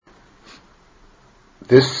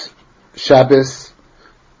This Shabbos,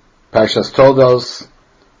 Parshas Toldos,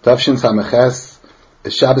 Tavshin Sameches,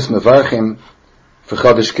 is Shabbos Mevarchim for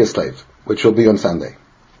Chodesh Kislev, which will be on Sunday.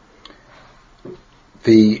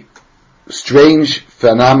 The strange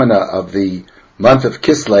phenomena of the month of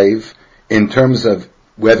Kislev, in terms of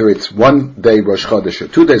whether it's one day Rosh Chodesh or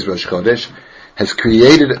 2 days Rosh Chodesh, has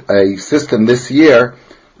created a system this year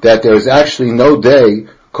that there is actually no day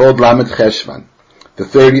called Lamed Cheshvan, the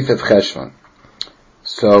 30th of Cheshvan.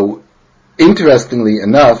 So, interestingly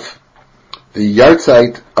enough, the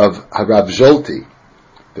yahrzeit of Harav Zolti,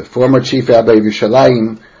 the former chief rabbi of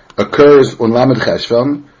Yerushalayim, occurs on Lamed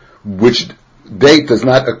Cheshvan, which date does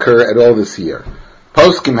not occur at all this year.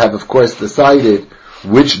 Poskim have, of course, decided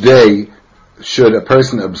which day should a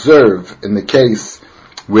person observe in the case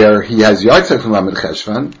where he has yahrzeit from Lamed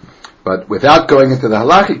Cheshvan, but without going into the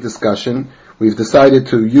halachic discussion, we've decided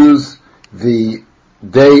to use the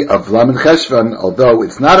day of Lamed Cheshvan, although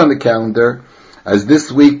it's not on the calendar, as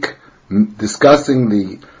this week discussing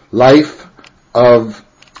the life of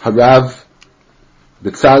Harav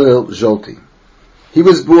Betzalel Zolti. He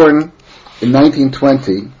was born in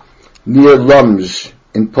 1920 near Lomzh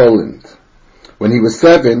in Poland. When he was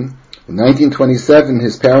 7, in 1927,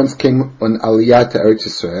 his parents came on Aliyah to Eretz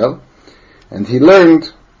Yisrael, and he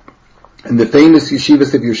learned in the famous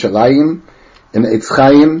yeshivas of Yerushalayim, in Eitz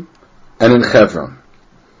Chaim, and in Hebron.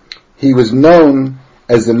 He was known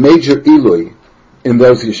as a major Ilui in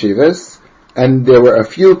those yeshivas, and there were a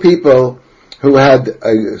few people who had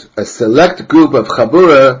a select group of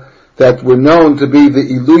Chabura that were known to be the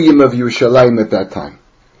Iluyim of Yerushalayim at that time.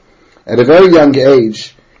 At a very young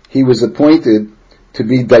age, he was appointed to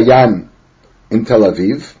be Dayan in Tel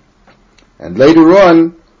Aviv, and later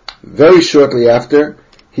on, very shortly after,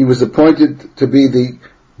 he was appointed to be a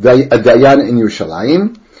Dayan in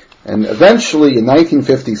Yerushalayim, and eventually in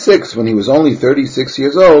 1956, when he was only 36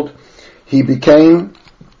 years old, he became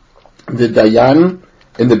the Dayan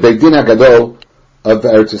in the Beit Din HaGadol of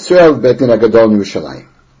Eretz Yisrael, Beit Din HaGadol in Yerushalayim.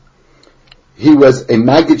 He was a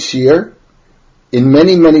Maggid Shir in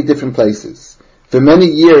many, many different places. For many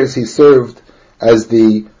years he served as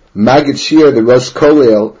the Maggid Shir, the Rosh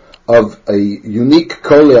Kolel of a unique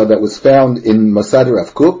Kolel that was found in Mosad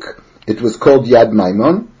Rav Kook. It was called Yad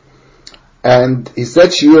Maimon. And he said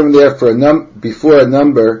shiurim there before a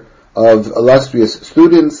number of illustrious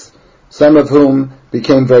students, some of whom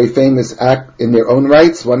became very famous in their own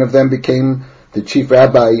rights. One of them became the chief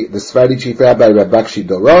rabbi, the Sephardi chief rabbi, Rav Bakshi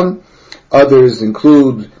Doron. Others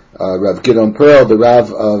include Rav Gidon Pearl, the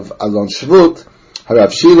Rav of Alon Shvut. Rav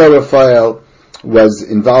Shilo Raphael was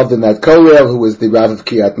involved in that Kolel, who was the Rav of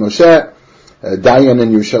Kiryat Moshe, Dayan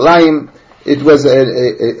in Yerushalayim. It was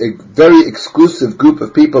a very exclusive group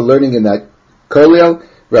of people learning in that Kolel.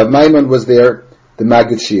 Rav Maimon was there, the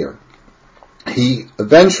Maggid Shir. He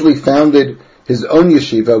eventually founded his own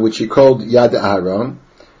yeshiva, which he called Yad Aharon,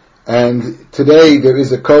 and today there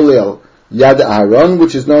is a Kolel, Yad Aharon,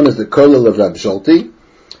 which is known as the Kolel of Rav Zolti.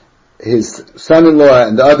 His son-in-law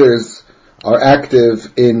and others are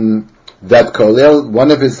active in that Kolel. One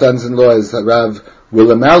of his sons-in-law is Rav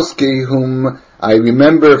Wilimowski, whom I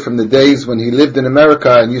remember from the days when he lived in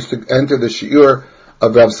America and used to enter the shiur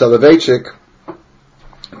of Rav Soloveitchik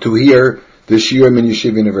to hear the shiurim in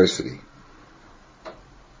Yeshiva University.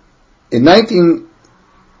 In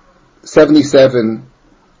 1977,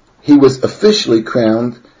 he was officially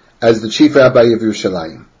crowned as the chief rabbi of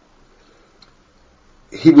Yerushalayim.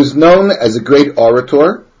 He was known as a great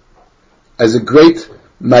orator, as a great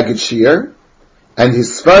Maggid Shir, and his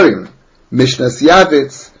Sfarim, Mishnas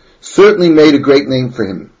Yavitz, certainly made a great name for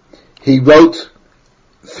him. He wrote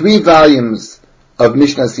 3 volumes of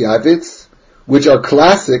Mishnas Yavitz, which are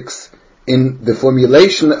classics in the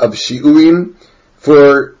formulation of shiurim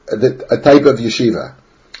for a type of yeshiva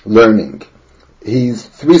learning. His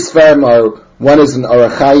 3 Sfarim are, one is an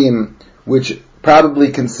Orach Chaim, which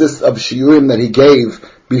probably consists of shiurim that he gave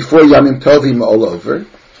before Yamim Tovim all over.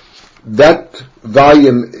 That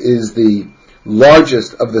volume is the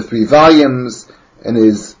largest of the 3 volumes and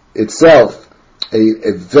is itself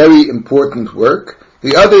a very important work.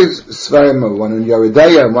 The other Sfarim, one in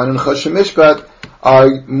Yeridaya and one in Choshen Mishpat, are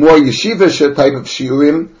more yeshiva type of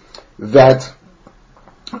shiurim that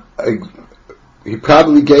he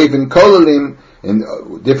probably gave in kolelim in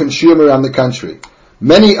different shiurim around the country.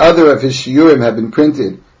 Many other of his shiurim have been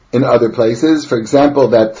printed in other places. For example,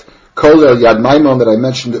 that Kolel Yad Maimon that I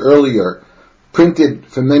mentioned earlier, printed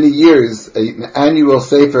for many years an annual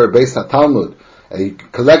sefer based on Talmud, a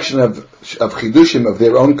collection of chidushim of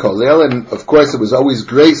their own Kolel, and of course it was always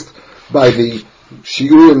graced by the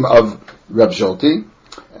shiurim of Rav Zolti.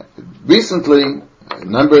 Recently, a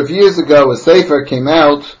number of years ago, a sefer came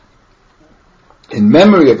out in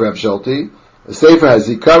memory of Rav Sholti. A sefer has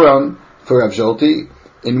Zikaron for Rav Sholti,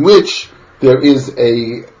 in which there is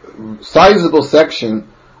a sizable section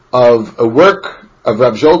of a work of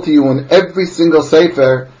Rav Sholti in every single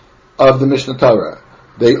sefer of the Mishnah Torah.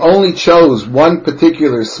 They only chose one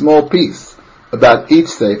particular small piece about each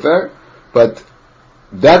sefer, but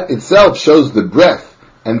that itself shows the breadth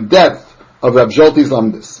and depth of Rav Sholti's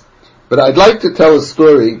lamdus. But I'd like to tell a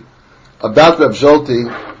story about Rav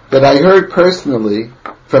Sholti that I heard personally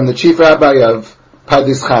from the chief rabbi of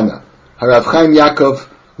Pardes Chana, Harav Chaim Yaakov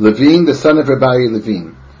Levine, the son of Rabbi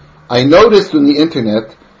Levine. I noticed on the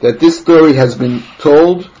internet that this story has been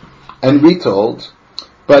told and retold,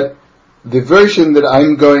 but the version that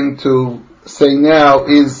I'm going to say now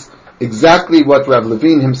is exactly what Rav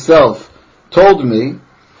Levine himself told me,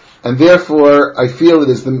 and therefore I feel it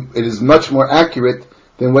is much more accurate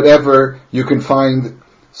than whatever you can find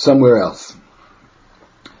somewhere else.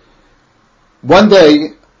 One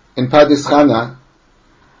day in Pardes Chana,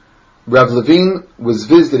 Rav Levine was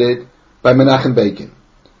visited by Menachem Begin.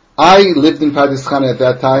 I lived in Pardes Chana at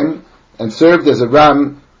that time and served as a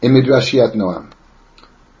Ram in Midrashiyat Noam.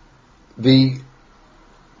 The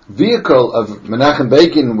vehicle of Menachem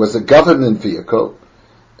Begin was a government vehicle,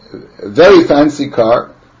 a very fancy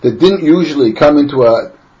car that didn't usually come into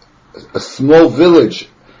a small village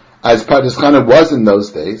as Pardes Chana was in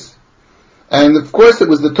those days. And of course it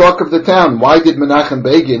was the talk of the town. Why did Menachem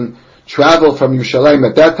Begin travel from Yerushalayim?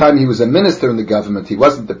 At that time he was a minister in the government. He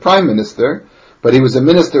wasn't the prime minister, but he was a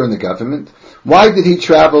minister in the government. Why did he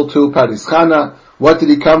travel to Pardes Chana? What did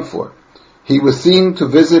he come for? He was seen to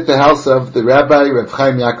visit the house of the Rabbi Rav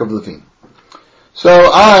Chaim Yaakov Levine. So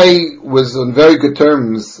I was on very good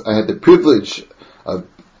terms. I had the privilege of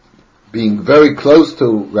being very close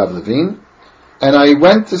to Rav Levine, and I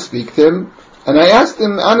went to speak to him, and I asked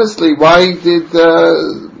him honestly, why did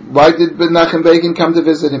Menachem Begin come to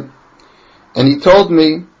visit him? And he told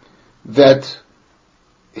me that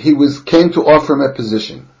he came to offer him a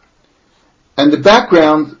position. And the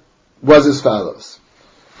background was as follows.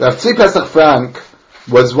 Rav Tzvi Pesach Frank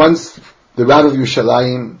was once the Rav of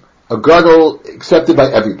Yerushalayim, a gadol accepted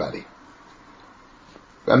by everybody.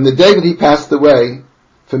 From the day that he passed away,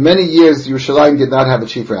 for many years Yerushalayim did not have a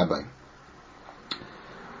chief rabbi.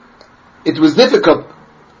 It was difficult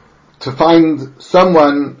to find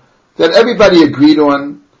someone that everybody agreed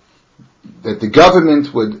on, that the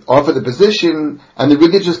government would offer the position, and the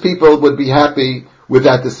religious people would be happy with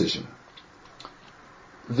that decision.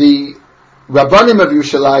 The Rabbanim of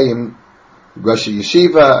Yerushalayim, Rosh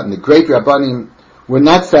Yeshiva, and the great Rabbanim were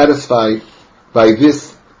not satisfied by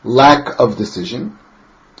this lack of decision,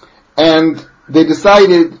 and they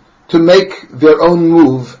decided to make their own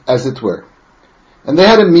move, as it were. And they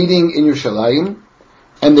had a meeting in Yerushalayim,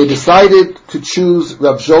 and they decided to choose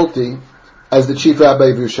Rav Sholti as the chief rabbi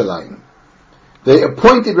of Yerushalayim. They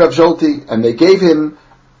appointed Rav Sholti, and they gave him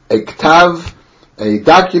a ktav, a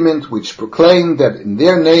document which proclaimed that in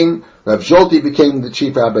their name, Rav Sholti became the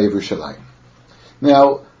chief rabbi of Yerushalayim.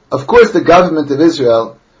 Now, of course, the government of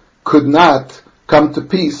Israel could not come to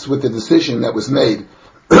peace with the decision that was made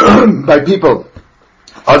by people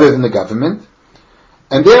other than the government,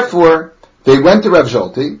 and therefore they went to Rav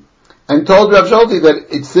Sholti and told Rav Sholti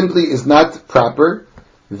that it simply is not proper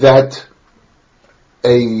that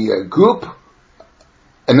a group,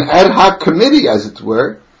 an ad hoc committee, as it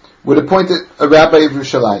were, would appoint a rabbi of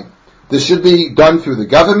Yerushalayim. This should be done through the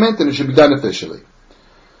government, and it should be done officially.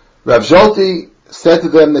 Rav Sholti said to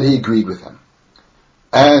them that he agreed with them.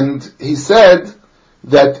 And he said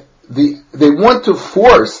that they want to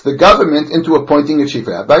force the government into appointing a chief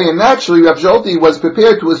rabbi, and naturally Rav Sholti was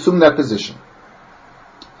prepared to assume that position.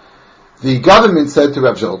 The government said to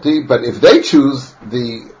Rav Sholti, but if they choose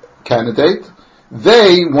the candidate,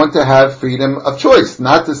 they want to have freedom of choice,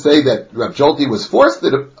 not to say that Rav Sholti was forced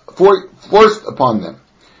upon them.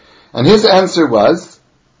 And his answer was,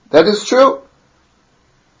 that is true.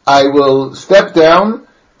 I will step down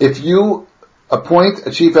if you appoint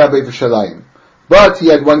a chief rabbi of Yerushalayim. But he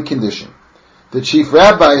had one condition. The chief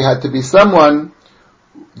rabbi had to be someone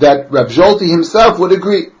that Rav Sholti himself would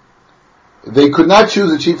agree. They could not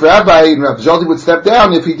choose a chief rabbi, and Rav Sholti would step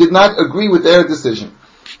down if he did not agree with their decision.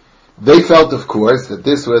 They felt, of course, that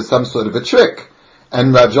this was some sort of a trick,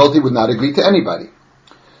 and Rav Sholti would not agree to anybody.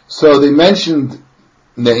 So they mentioned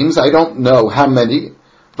names, I don't know how many,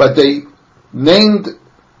 but they named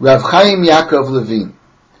Rav Chaim Yaakov Levine,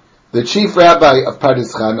 the chief rabbi of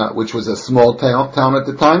Pardes Chana, which was a small town at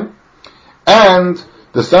the time, and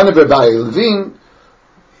the son of Rabbi Levine,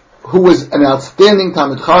 who was an outstanding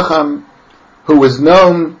Talmid Chacham, who was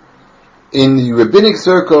known in the rabbinic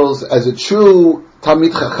circles as a true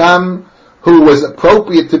Talmid Chacham who was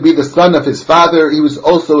appropriate to be the son of his father. He was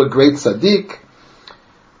also a great tzaddik.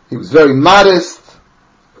 He was very modest,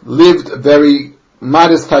 lived a very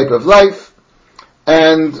modest type of life,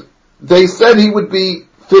 and they said he would be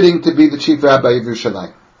fitting to be the chief rabbi of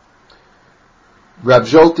Yerushalayim. Rav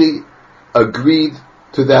Zolty agreed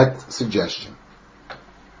to that suggestion.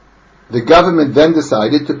 The government then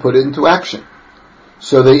decided to put it into action.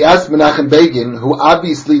 So they asked Menachem Begin, who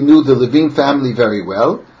obviously knew the Levine family very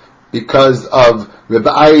well, because of Rabbi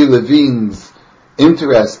Ari Levine's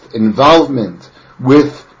interest, involvement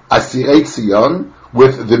with Asirei Tzion,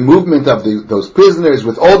 with the movement of those prisoners,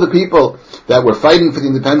 with all the people that were fighting for the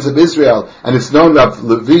independence of Israel, and it's known that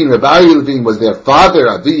Rabbi Ari Levine was their father,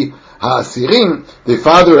 Avi HaAsirim, the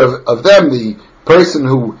father of them, the person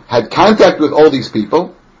who had contact with all these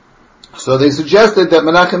people. So they suggested that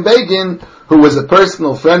Menachem Begin, who was a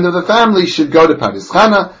personal friend of the family, should go to Paris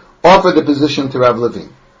Chana, offer the position to Rav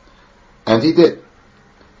Levine. And he did.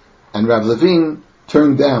 And Rav Levine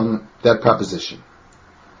turned down that proposition.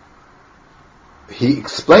 He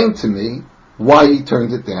explained to me why he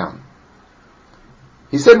turned it down.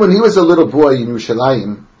 He said when he was a little boy in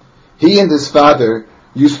Yerushalayim, he and his father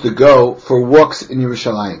used to go for walks in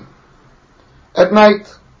Yerushalayim. At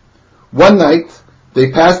night, one night,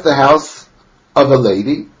 they passed the house of a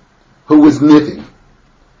lady who was knitting.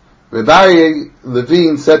 Rabbi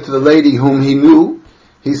Levine said to the lady whom he knew,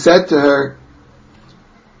 he said to her,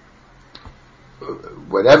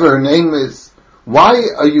 whatever her name is, why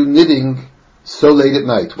are you knitting so late at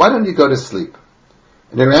night? Why don't you go to sleep?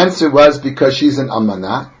 And her answer was, because she's an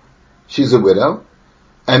almanah, she's a widow,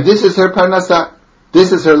 and this is her parnasah,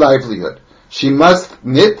 this is her livelihood. She must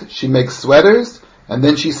knit, she makes sweaters, and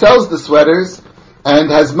then she sells the sweaters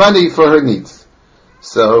and has money for her needs.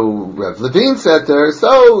 So Rav Levine said to her,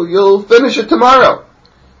 so you'll finish it tomorrow.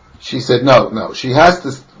 She said, no, she has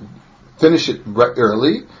to finish it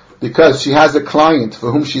early because she has a client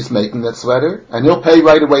for whom she's making that sweater, and he'll pay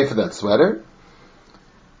right away for that sweater.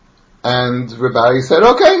 And Rabbi said,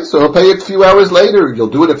 okay, so he'll pay it a few hours later, you'll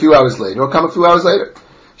do it a few hours later, he'll come a few hours later.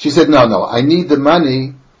 She said, no, I need the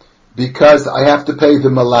money because I have to pay the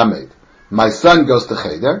malamed. My son goes to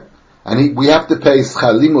Cheder, and we have to pay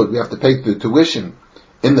schar limud, we have to pay the tuition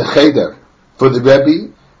in the Cheder for the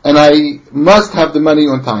Rebbe, and I must have the money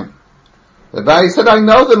on time. Rabbi said, I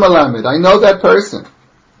know the malamed, I know that person.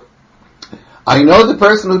 I know the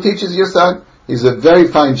person who teaches your son. He's a very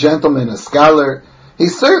fine gentleman, a scholar. He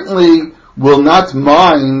certainly will not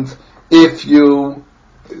mind if you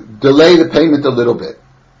delay the payment a little bit.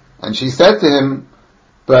 And she said to him,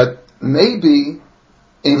 but maybe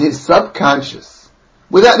in his subconscious,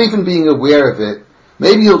 without even being aware of it,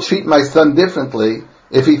 maybe he'll treat my son differently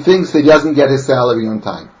if he thinks that he doesn't get his salary on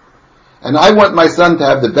time. And I want my son to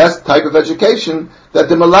have the best type of education, that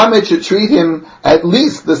the Melamed should treat him at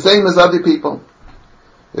least the same as other people.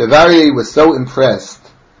 Rav Aryeh was so impressed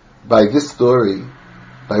by this story,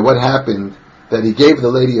 by what happened, that he gave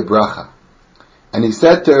the lady a bracha. And he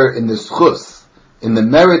said to her, in the schus, in the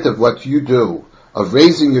merit of what you do, of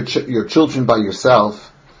raising your children by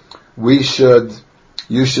yourself, you should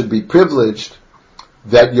be privileged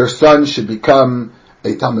that your son should become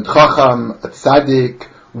a Talmid Chacham, a tzaddik,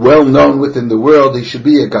 well known within the world. He should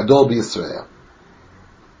be a Gadol b'Yisrael.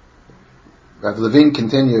 Rav Levine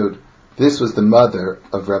continued, this was the mother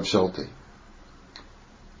of Rav Zolty.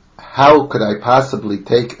 How could I possibly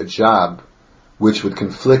take a job which would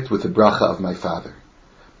conflict with the bracha of my father?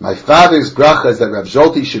 My father's bracha is that Rav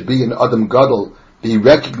Zolty should be an Adam Gadol, be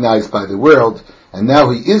recognized by the world, and now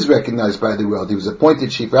he is recognized by the world. He was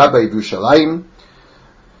appointed chief rabbi of Yerushalayim.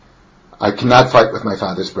 I cannot fight with my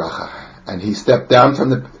father's bracha. And he stepped down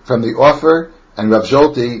from the offer, and Rav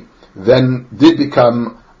Zolty then did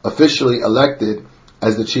become officially elected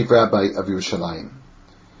as the chief rabbi of Yerushalayim.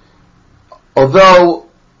 Although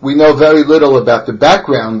we know very little about the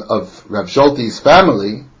background of Rav Zolty's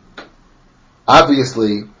family,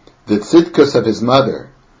 obviously the tzidkus of his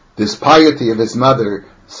mother, this piety of his mother,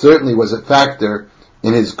 certainly was a factor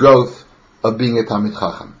in his growth of being a Talmid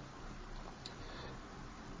Chacham.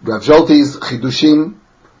 Rav Zolty's chidushim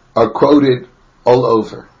are quoted all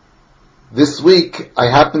over. This week, I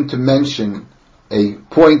happened to mention a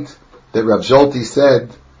point that Rav Zolty said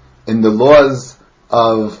in the laws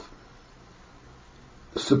of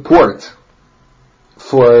support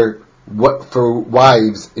for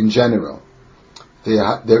wives in general.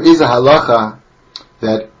 There is a halacha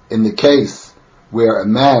that in the case where a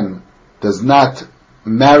man does not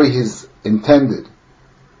marry his intended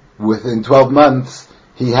within 12 months,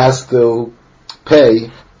 he has to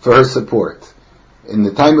pay for her support. In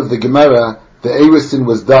the time of the Gemara, the Erusin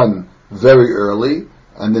was done very early,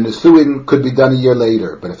 and the Nesuin could be done a year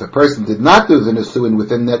later. But if a person did not do the Nesuin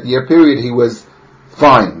within that year period, he was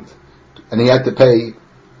fined, and he had to pay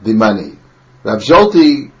the money. Rav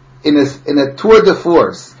Zolti, in a tour de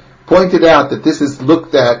force, pointed out that this is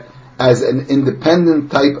looked at as an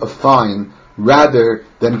independent type of fine rather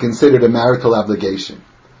than considered a marital obligation.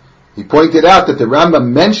 He pointed out that the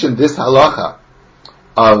Rambam mentioned this halacha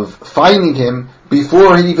of fining him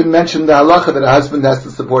before he even mentioned the halacha that a husband has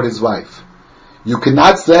to support his wife. You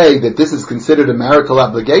cannot say that this is considered a marital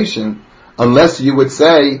obligation unless you would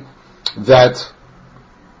say that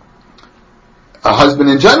a husband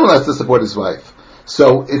in general has to support his wife.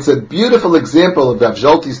 So it's a beautiful example of Rav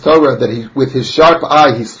Zolti's Torah that he, with his sharp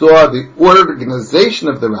eye, he saw the organization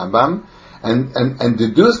of the Rambam and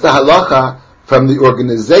deduced the halacha from the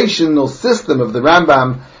organizational system of the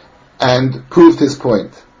Rambam and proved his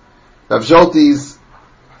point. Rav Zolti's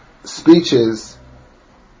speeches,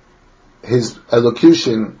 his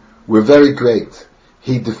elocution, were very great.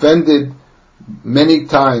 He defended many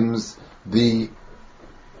times the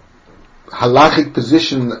halachic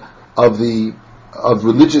position of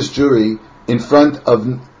religious Jewry in front of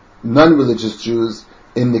non-religious Jews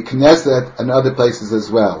in the Knesset and other places as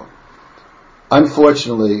well.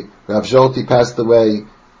 Unfortunately, Rav Zolti passed away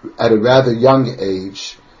at a rather young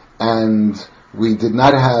age, and we did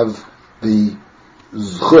not have the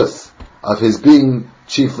zchus of his being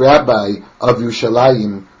chief rabbi of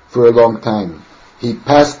Yerushalayim for a long time. He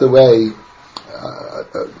passed away,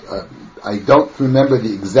 I don't remember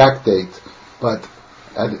the exact date, but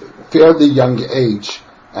at a fairly young age,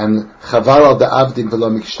 and chavar al da'avdin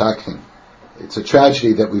v'lo mikshtakin. It's a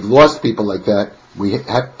tragedy that we've lost people like that. We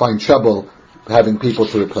find trouble having people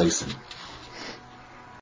to replace him.